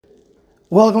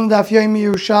Welcome to Daf Yomi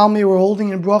Yerushalmi. We're holding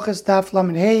in Berachos Daf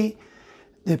Lamed Hey,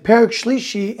 the Perek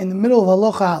Shlishi in the middle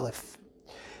of Halacha Aleph.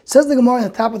 Says the Gemara on the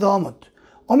top of the Amud.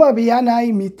 Omar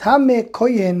biyanai mitame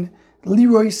koyen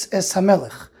lirois es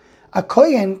hamelech. A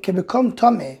koyen can become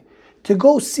tameh to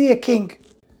go see a king.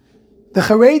 The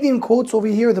Charedim quotes over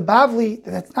here the Bavli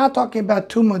that it's not talking about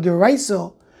Tumah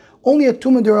D'Oraisa, only a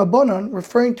Tumah D'Rabbanan,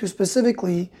 referring to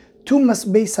specifically Tumas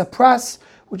Beis HaPras,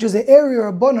 which is the area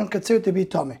of Rabbanan considered to be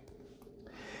tameh.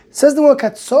 Says the word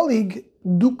Katzolig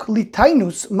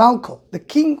Duklitainus Malko. The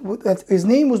king, his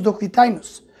name was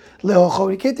Duklitainus.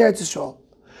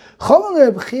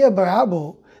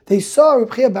 They saw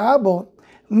Reb Chia Barabo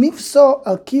Mifsa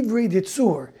al Kivri de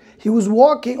Tzur. He was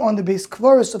walking on the base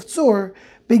Kvaris of Tzur,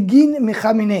 Begin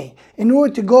Mechamine, in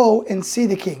order to go and see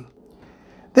the king.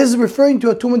 This is referring to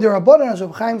a Tumah D'Rabbanan, as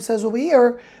Reb Chaim says over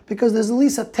here, because there's at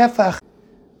least a tefach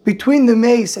between the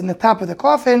mace and the top of the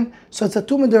coffin, so it's a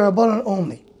Tumah D'Rabbanan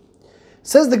only.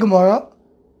 Says the Gemara,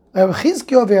 Rabbi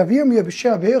Chizkiyahu v'Ravir mi Rabbi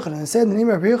Shua Rabbi Yochanan, said in the name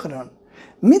of Rabbi Yochanan,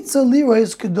 Mitzvah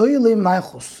lirois kedoyle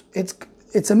malchus.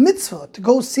 It's a mitzvah to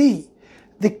go see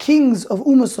the kings of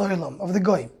Umas Olam, of the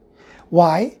Goyim.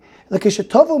 Why? Like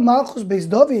Shetovo Malchus Beis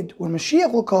David, when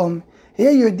Mashiach will come,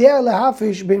 here you're there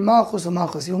lehafish ben Malchus and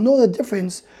Malchus. You'll know the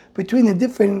difference between the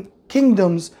different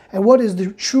kingdoms and what is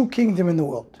the true kingdom in the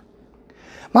world.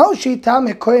 Ma'ushi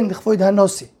tameh kohen l'chvoid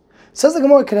hanosi. Says the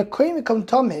Gemara, can a kohen become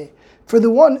tameh for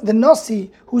the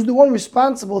Nasi, who's the one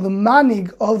responsible, the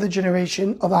manig of the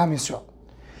generation of Am Yisrael?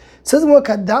 It says more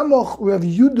Kadamoch Rav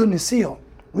Yudah Nesio.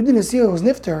 Yudah Nesio was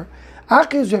nifter.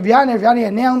 Achiz Rav Yani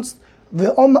announced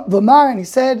V'mar, and he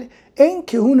said, Ein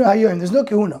kehuna hayoim. There's no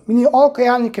kehuna, meaning all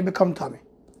kohanim can become tameh.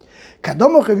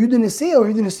 Kadamoch Rav Yudah Nesio.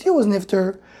 Rav Yudah Nesio was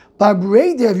nifter.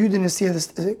 Babrei Rav Yudah Nesio,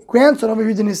 the grandson of Rav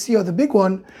Yudah Nesio, the big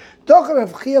one. Doch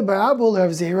Rav Chia Barabo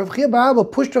Rav Zeira. Rav Chia Barabo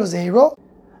pushed Rav Zeira.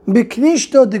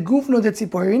 Beknishto de Gufno de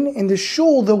Tziporin, in the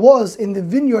shul that was in the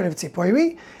vineyard of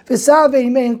Tzipori, Vesave, he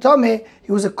made him tameh.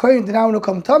 He was a kohen that now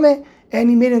come tameh, and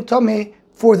he made him tameh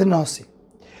for the Nasi.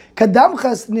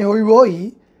 Kadamchas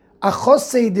nehoroi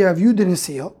achosei de Rav Yudah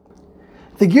Nesio.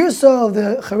 The girsa of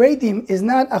the Charedim is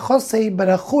not achosei but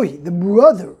achui, the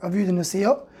brother of Yudah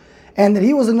Nesio, and that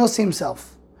he was a Nasi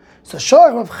himself. So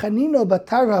Shor Rav Chanino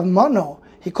Batar Rav Mano,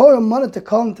 he called Rav Mano to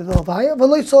come to the Levaya,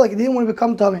 but he saw like he didn't want to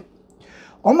become tameh.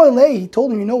 Omar Lei, he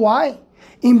told him, you know why?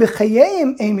 When they're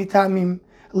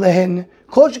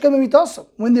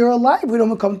alive, we don't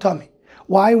become tameh.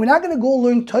 Why? We're not going to go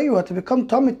learn Torah to become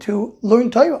tameh to learn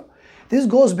Torah. This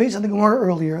goes based on the Gemara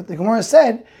earlier. The Gemara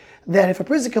said that if a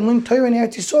person can learn Torah in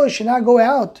Eretz Yisrael, he should not go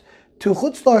out to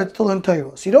Chutz La'aretz to learn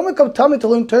Torah. So you don't become tameh to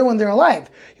learn Torah when they're alive.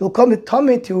 You'll come to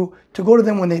tameh to go to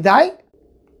them when they die.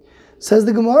 Says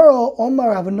the Gemara,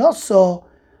 Omar Avnaso,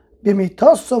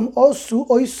 B'mitosom osu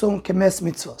oisom kemes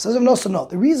mitzvah. Says Rav Nosson, no.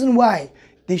 The reason why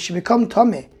they should become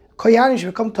tameh, koyanim should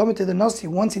become tameh to the nasi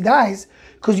once he dies,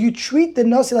 because you treat the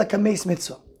nasi like a meis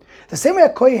mitzvah. The same way a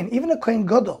kohen, even a kohen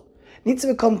gadol, needs to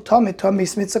become tameh to a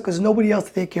meis mitzvah because there's nobody else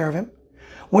to take care of him.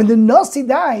 When the nasi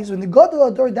dies, when the gadol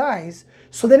ador dies,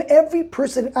 so then every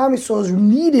person in Am Yisrael is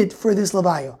needed for this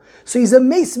levaya. So he's a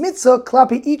meis mitzvah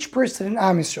klapi each person in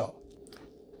Am Yisrael.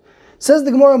 Says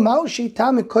the Gemara, Ma'ushi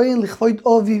tameh kohen lichvoid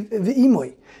ovi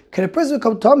v'imoy. Can a person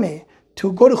become tameh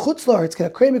to go to Chutz La'aretz? Can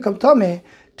a kohen become tameh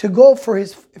to go for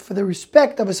the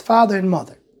respect of his father and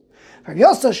mother? He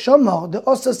also heard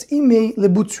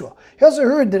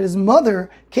that his mother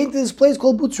came to this place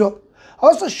called Butzra.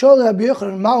 Also showed Rabbi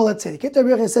Yochanan, Ma'ulat said, he came to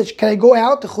Rabbi Yochanan and said, can I go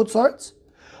out to Chutz La'aretz?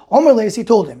 Omar Leis, he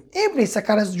told him, if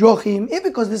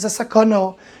because there's a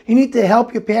sakano, you need to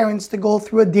help your parents to go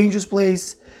through a dangerous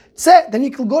place, then you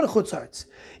can go to Chutz La'aretz.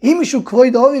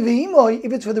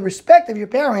 If it's for the respect of your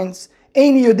parents,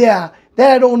 then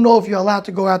I don't know if you're allowed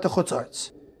to go out to Chutz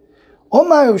La'aretz.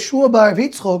 Omar Yeshua bar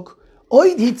Yitzchok,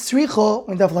 oid hitzricho,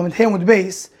 when Daf Lamed Hey with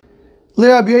base,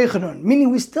 leRabbi Yochanan. Meaning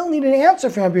we still need an answer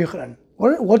from Rabbi Yochanan.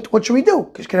 What should we do?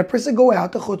 Because can a person go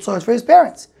out to Chutz La'aretz for his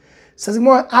parents? Says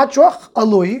more Atroch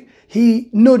alui. He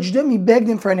nudged him. He begged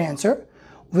him for an answer.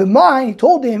 V'mai, he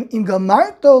told him, Im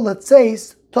gamarto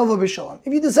letzeis tovo b'shalom.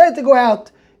 If you decide to go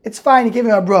out, it's fine. You give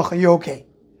him a bracha. You're okay.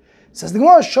 Says the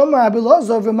Gemara, Shomar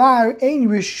Abelazar v'mar ein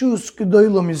rishus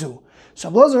kedoylo mizu.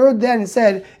 So Abelazar heard that and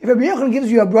said, if Rabbi Yochanan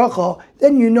gives you a bracha,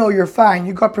 then you know you're fine.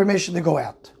 You got permission to go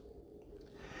out.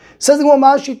 Says the Gemara,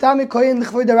 Ma'ashi tameh kohen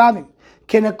lichvoid harabim.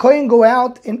 Can a kohen go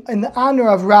out in the honor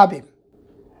of rabbim?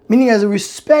 Meaning as a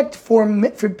respect for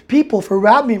people, for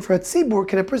rabbim, for a tzibur,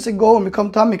 can a person go and become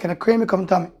tameh? Can a kohen become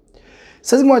tameh?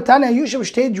 Says the Gemara, Tanya Yushav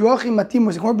Shtei Druachim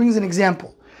Matimos. The Gemara brings an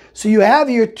example. So you have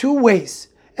here two ways.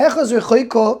 Echaz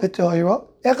rechoiko v'tohira,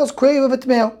 echaz kreiva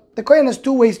v'tmeo. The kohen has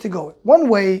two ways to go. One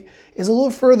way is a little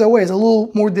further away, it's a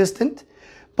little more distant,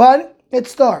 but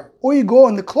it's tar. Or you go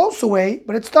in the closer way,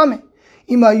 but it's tameh.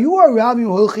 If the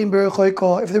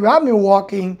rabbim are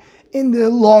walking in the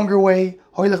longer way,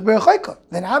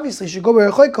 then obviously you should go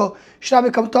berechoiko, should not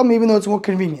become tameh even though it's more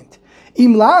convenient.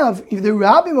 Im lav, if the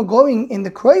rabbim are going in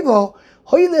the kroivo,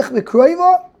 hoylech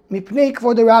bekroivo mipnei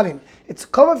for the rabbim. It's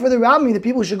covered for the rabbim, the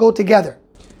people should go together.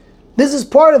 This is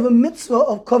part of a mitzvah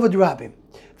of kavod rabbim.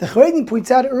 The Charedim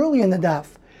points out earlier in the daf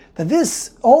that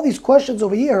all these questions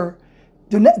over here,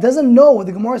 doesn't know what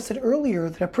the Gemara said earlier,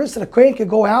 that a kohen could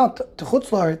go out to Chutz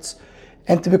La'aretz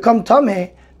and to become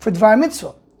tameh for dvar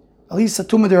mitzvah, at least a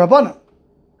tumah derabanan.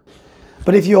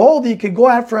 But if you hold that you could go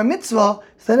out for a mitzvah,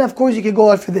 then of course you could go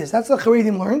out for this. That's what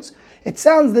Charedim learns. It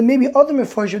sounds that maybe other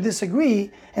mefarshim disagree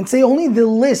and say only the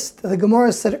list that the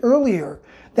Gemara said earlier,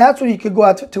 that's when you could go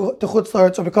out to Chutz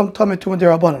La'aretz or become tameh tumah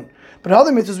derabanan. But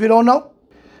other mitzvahs we don't know.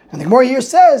 And the Gemara here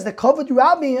says that kavod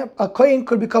rabbim, a kohen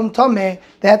could become tameh.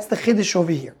 That's the chiddush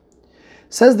over here.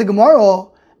 Says the Gemara,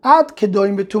 ad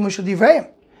kedorim betumah shedivrayim.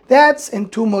 That's in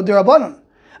tumah derabanan.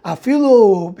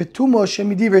 Afilu betumah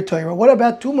shemidivrei Torah. What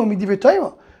about tumah midivrei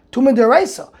Torah? Tumah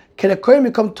deraisa. Can a kohen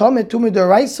become tameh tumah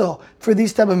deraisa for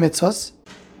these type of mitzvahs?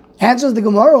 Answers the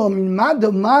Gemara, min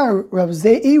madamar Rav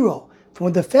Zeiro.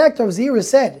 From the fact Rav Zeiro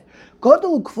said,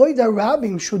 Godol kvoid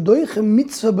rabbim shudoichem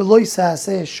mitzvah beloy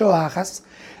saaseh shoachas.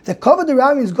 The kavod the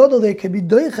rabbim is godol, they can be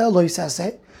doicha loy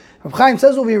saaseh. Rav Chaim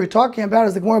says over here, we're talking about,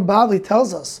 as the Gemara Bavli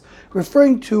tells us,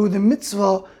 referring to the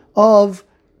mitzvah of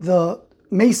the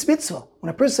meis mitzvah.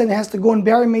 When a person has to go and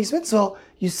bury meis mitzvah,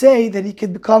 you say that he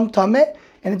could become tameh,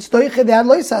 and it's doicha that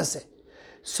loy saaseh.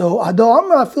 So ado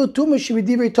amra fil tumah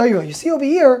shemidivrei Torah. You see over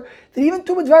here that even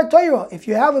tumah dvar Torah, if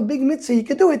you have a big mitzvah, you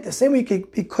could do it. The same way you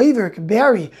could be kover, you could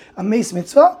bury a meis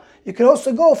mitzvah, you could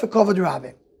also go for kavod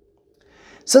rabbim.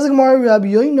 Says the Gemara, Rabbi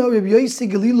Yoino, Rabbi Yosi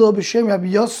Galilo b'shem Rabbi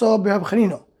Yoso b'Rabbi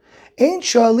Chanino. Ein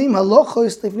shalim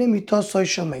halachos lifnei mitoso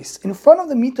shel meis. In front of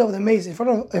the mita of the meis, in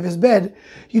front of his bed,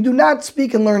 you do not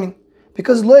speak in learning,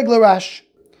 because loig larash,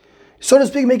 so to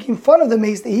speak, making fun of the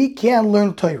meis that he can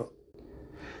learn Torah.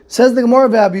 Says the Gemara,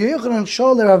 Rabbi Yochanan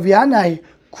shol Rabbi Yanai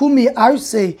kumi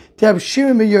arse to Rabbi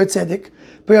Shimon ben Yotzedek.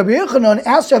 But Rabbi Yochanan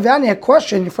asked Rabbi Yanai a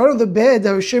question in front of the bed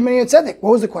of Rabbi Shimon ben Yotzedek.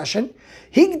 What was the question?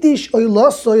 Higdish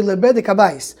oilosoi lebedek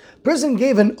habayis. Person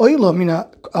gave an oilo, meaning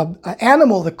an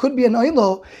animal that could be an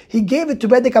oilo. He gave it to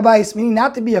bedek habayis, meaning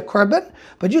not to be a korban,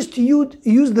 but just to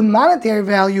use the monetary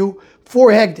value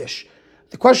for hegdish.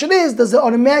 The question is, does it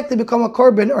automatically become a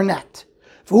korban or not?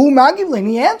 For who magivlin?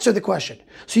 He answered the question.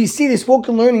 So you see, they spoke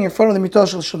in learning in front of the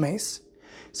mitosh shel shemes.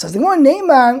 Says the one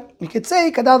neiman, you could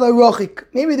say kadav rochik.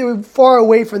 Maybe they were far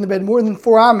away from the bed, more than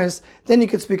 4 amas. Then you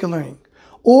could speak in learning.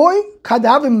 Or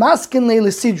kadav maskin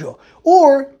le'lesidro.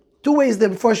 Or 2 ways that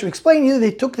before I should explain. Either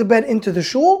they took the bed into the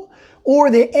shul, or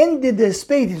they ended the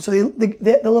spading. So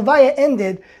the levaya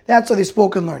ended. That's how they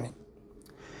spoke in learning.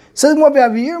 Says more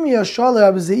Rabbi Yirmiyah Shala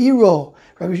Rabbi Zeiro.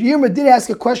 Rabbi Yirmiyah did ask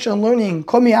a question on learning.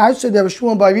 Komi Arso de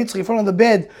Shmuel Bar Yitzchak in front of the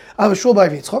bed of Shmuel Bar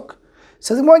Yitzchak.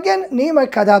 Says more again. Neimar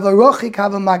kadav rochik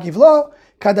hava magivlo,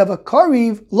 kadav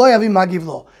kariv lo yavi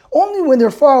magivlo. Only when they're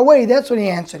far away, that's when he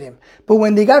answered him. But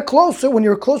when they got closer, when you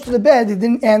were close to the bed, they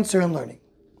didn't answer in learning.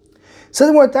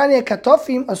 Says more Tanya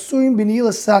katofim asurim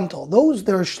binila sandal. Those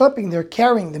that are schlepping, they're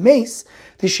carrying the mace,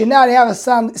 they should not have a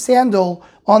sandal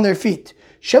on their feet.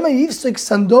 Shema yifsik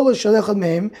sandola shalechad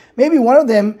mehem. Maybe one of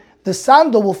them, the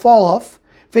sandal will fall off.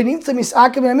 And then he's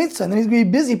going to be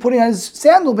busy putting on his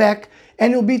sandal back,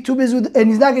 and he'll be too busy and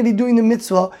he's not going to be doing the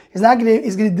mitzvah. He's going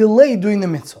to delay doing the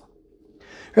mitzvah.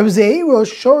 Rabbi Zeiro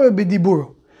shora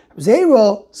b'diburu. Rabbi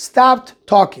Zeiro stopped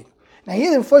talking. Now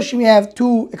here, the first we have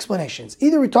 2 explanations.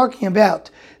 Either we're talking about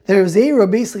that Rabbi Zeiro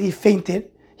basically fainted.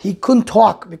 He couldn't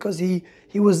talk because he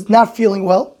was not feeling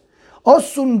well.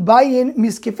 Osun bayin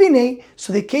miskefine.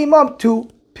 So they came up to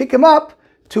pick him up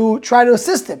to try to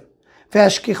assist him.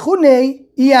 V'ashkechune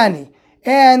iyani.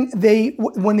 And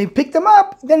when they picked him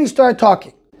up, then he started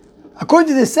talking. According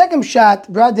to the second shot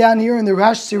brought down here in the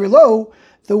Rash Sirilo,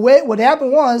 what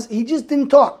happened was he just didn't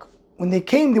talk. When they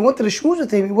came, they wanted to shmooze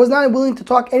with him. He was not willing to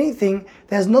talk anything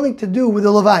that has nothing to do with the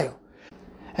Levayo.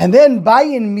 And then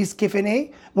bayin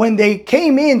miskefene, when they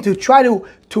came in to try to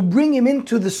bring him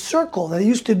into the circle that he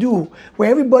used to do, where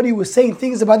everybody was saying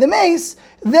things about the mace,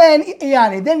 then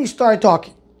he started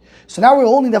talking. So now we're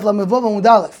holding the Flamevov and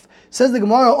Mudalef. Says the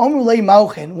Gemara, Omrulei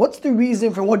Mauchen. What's the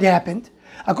reason for what happened?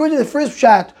 According to the first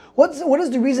shot, what is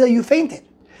the reason that you fainted?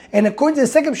 And according to the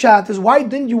second shot, is why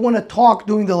didn't you want to talk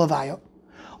during the Levayo?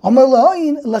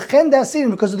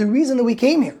 Because of the reason that we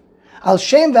came here. Al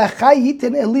Shem v'achai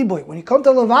yitin eliboy. When you come to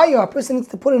Levaya, a person needs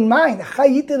to put in mind,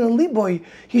 achai yitin eliboy,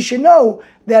 he should know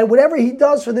that whatever he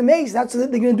does for the mace, that's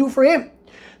what they're going to do for him.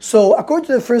 So according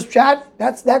to the first pshat,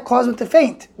 that caused him to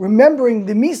faint. Remembering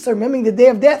the Misa, remembering the day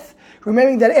of death,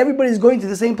 remembering that everybody is going to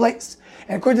the same place.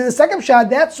 And according to the second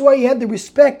pshat, that's why he had the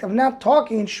respect of not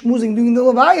talking and schmoozing during the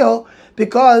Levaya,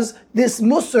 because this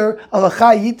Musar of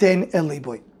achai yitin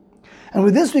eliboy. And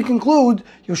with this we conclude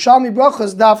Yerushalmi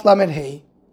Berachos Daf Lamed Hey.